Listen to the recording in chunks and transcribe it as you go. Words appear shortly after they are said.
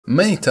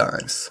Many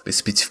times, the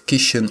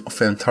specification of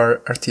the entire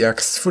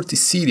RTX 40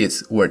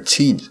 series were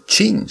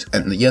changed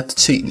and yet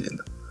changed.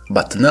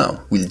 But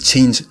now we'll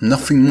change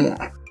nothing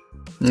more.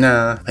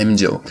 Nah, I'm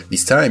joking.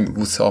 This time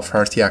both of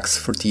RTX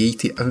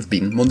 4080 have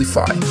been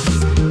modified.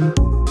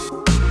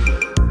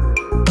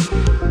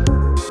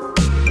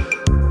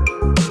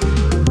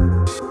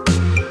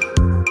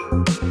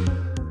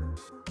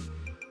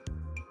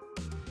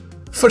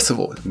 First of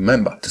all,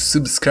 remember to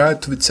subscribe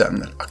to the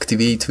channel,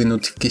 activate the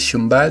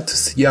notification bell to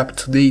stay up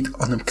to date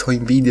on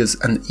upcoming videos,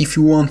 and if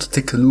you want to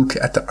take a look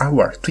at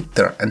our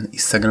Twitter and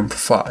Instagram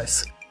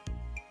profiles.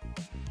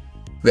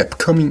 The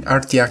upcoming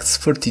RTX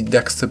 40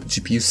 desktop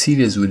GPU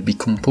series will be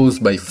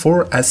composed by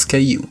 4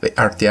 SKU, the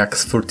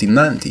RTX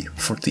 4090,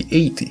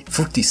 4080,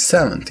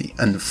 4070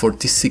 and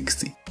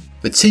 4060.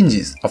 The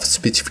changes of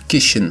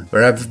specification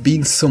there have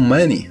been so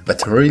many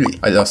that really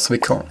I lost the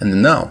count, and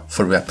now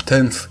for the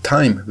 10th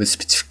time the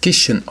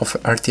specification of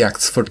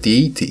RTX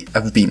 4080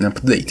 have been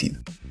updated.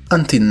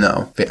 Until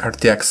now, the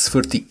RTX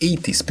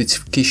 4080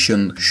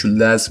 specification should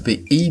last the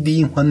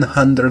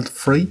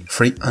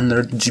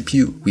AD102-300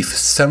 GPU with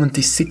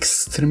 76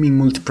 streaming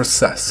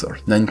multiprocessor,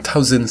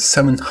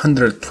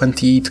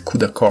 9728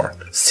 CUDA core,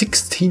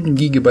 16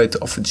 GB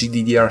of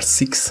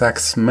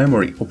GDDR6X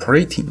memory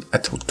operating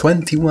at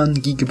 21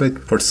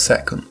 GB per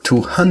second,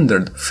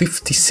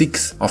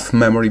 256 of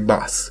memory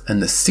bus,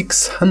 and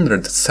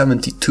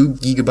 672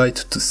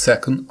 GB per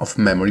second of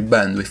memory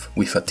bandwidth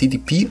with a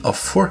TDP of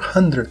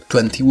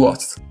 420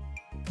 watts.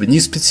 The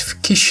new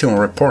specification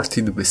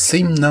reported the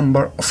same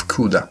number of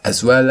CUDA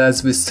as well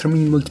as the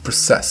streaming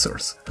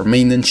multiprocessors,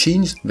 remain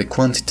unchanged the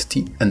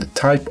quantity and the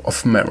type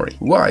of memory,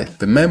 while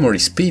the memory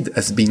speed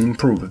has been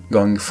improved,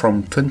 going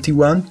from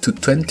 21 to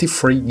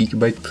 23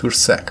 GB per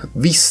second.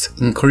 This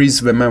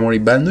increased the memory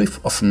bandwidth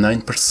of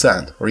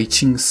 9%,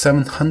 reaching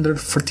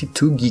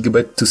 732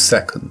 GB per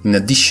second. In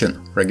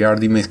addition,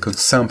 regarding the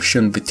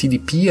consumption, the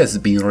TDP has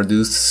been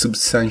reduced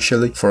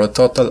substantially for a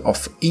total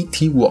of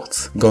 80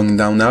 watts, going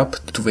down up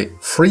to the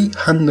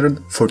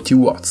 340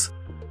 watts.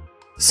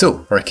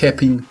 So,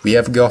 recapping, we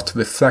have got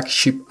the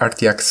flagship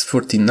RTX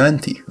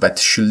 4090 that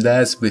should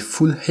last the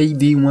full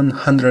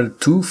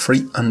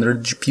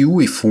AD102-300 GPU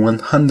with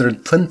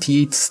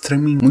 128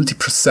 streaming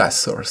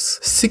multiprocessors,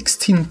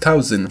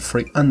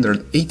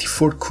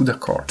 16,384 CUDA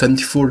core,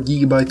 24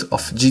 GB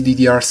of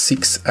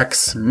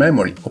GDDR6X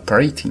memory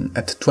operating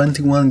at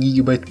 21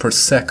 GB per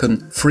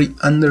second,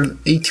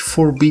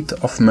 384 bit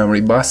of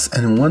memory bus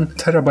and 1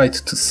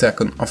 TB per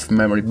second of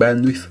memory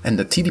bandwidth, and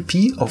a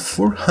TDP of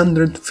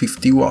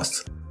 450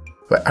 watts.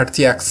 The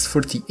RTX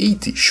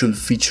 4080 should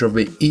feature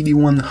the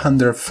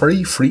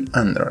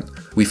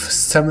AD102-300 with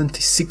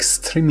 76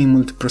 streaming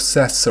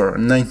multiprocessor,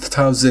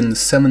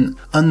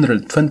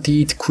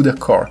 9728 CUDA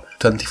core,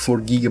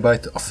 24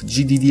 GB of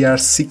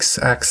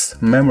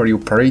GDDR6X memory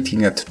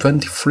operating at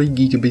 23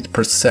 GB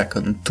per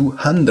second,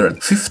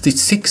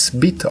 256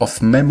 bit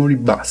of memory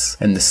bus,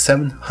 and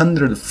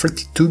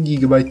 732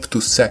 GB per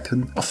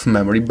second of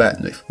memory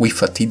bandwidth,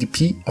 with a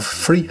TDP of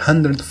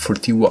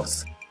 340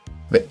 watts.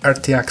 The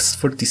RTX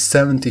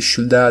 4070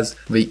 should have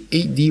the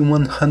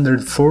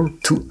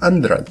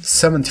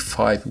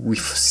AD104-275 with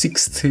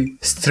 60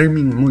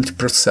 streaming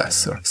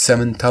multiprocessor,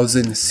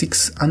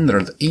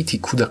 7680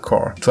 CUDA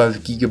core, 12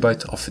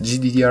 GB of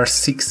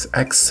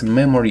GDDR6X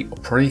memory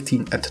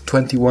operating at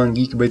 21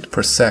 GB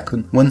per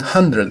second,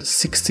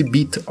 160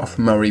 bit of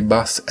memory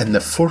bus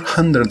and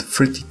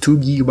 432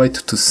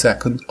 GB per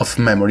second of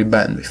memory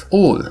bandwidth,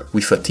 all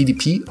with a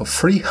TDP of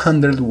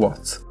 300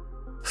 watts.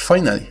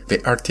 Finally, the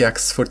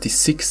RTX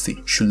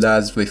 4060 should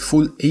last the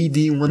full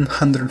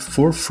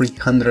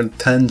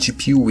AD104-310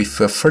 GPU with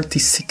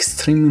 36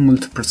 streaming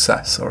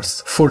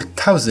multiprocessors,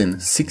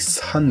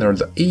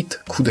 4608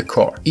 CUDA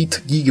core,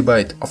 8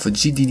 GB of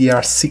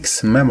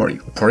GDDR6 memory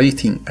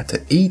operating at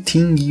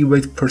 18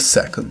 GB per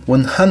second,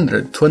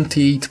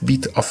 128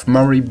 bit of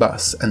memory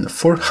bus and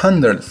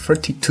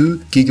 432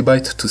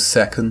 GB per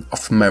second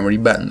of memory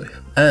bandwidth,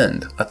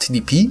 and a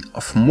TDP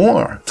of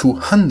more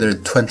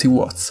 220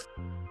 watts.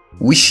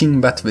 Wishing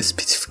that the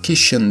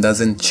specification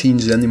doesn't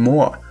change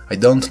anymore. I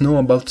don't know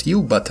about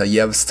you, but I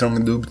have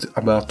strong doubts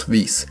about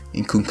this.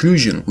 In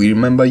conclusion, we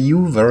remember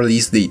you the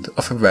release date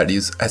of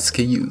various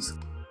SKUs.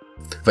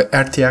 The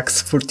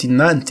RTX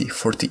 4090,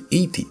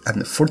 4080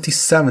 and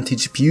 4070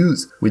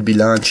 GPUs will be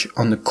launched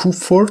on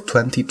Q4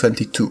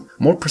 2022.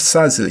 More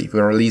precisely,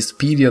 the release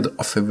period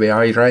of the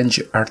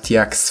high-range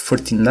RTX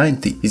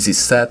 4090 is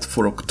set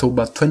for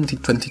October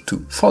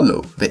 2022,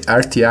 follow the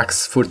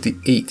RTX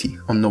 4080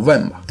 on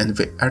November and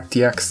the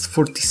RTX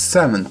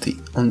 4070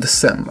 on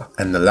December,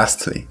 and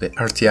lastly the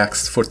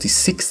RTX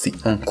 4060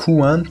 on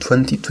Q1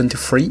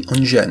 2023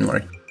 on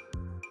January.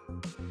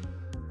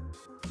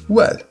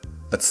 Well,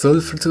 that's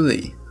all for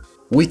today.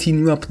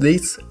 Waiting new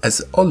updates,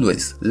 as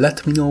always,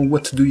 let me know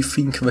what do you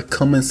think in the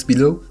comments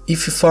below.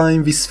 If you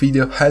find this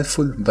video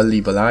helpful, then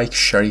leave a like,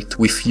 share it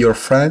with your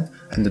friend,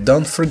 and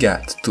don't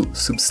forget to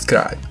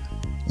subscribe.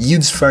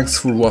 Huge thanks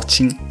for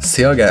watching,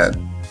 see you again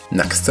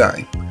next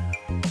time.